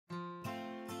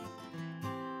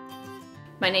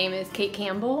My name is Kate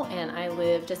Campbell and I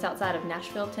live just outside of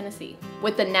Nashville, Tennessee.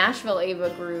 With the Nashville Ava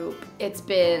group, it's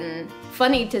been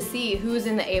funny to see who's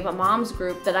in the Ava Moms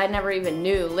group that I never even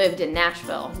knew lived in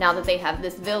Nashville. Now that they have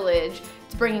this village,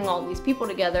 it's bringing all these people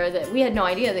together that we had no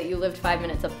idea that you lived 5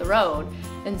 minutes up the road.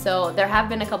 And so there have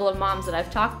been a couple of moms that I've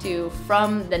talked to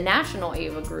from the national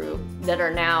Ava group that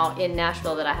are now in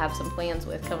Nashville that I have some plans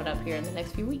with coming up here in the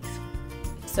next few weeks.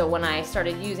 So when I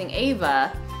started using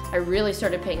Ava, I really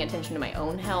started paying attention to my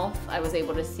own health. I was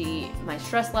able to see my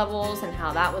stress levels and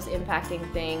how that was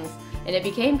impacting things. And it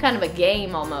became kind of a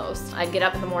game almost. I'd get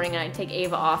up in the morning and I'd take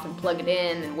Ava off and plug it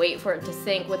in and wait for it to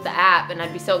sync with the app. And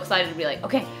I'd be so excited to be like,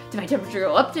 okay, did my temperature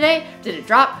go up today? Did it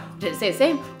drop? Did it stay the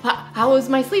same? How was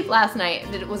my sleep last night?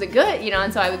 Was it good? You know,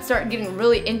 and so I would start getting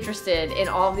really interested in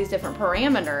all of these different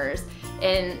parameters.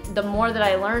 And the more that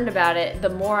I learned about it, the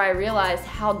more I realized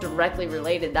how directly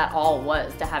related that all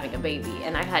was to having a baby.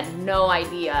 And I had no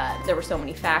idea there were so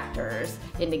many factors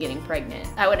into getting pregnant.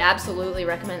 I would absolutely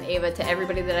recommend Ava to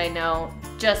everybody that I know,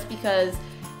 just because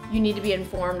you need to be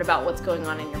informed about what's going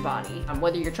on in your body.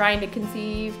 Whether you're trying to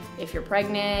conceive, if you're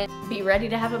pregnant, be ready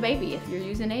to have a baby if you're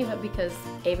using Ava, because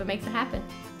Ava makes it happen.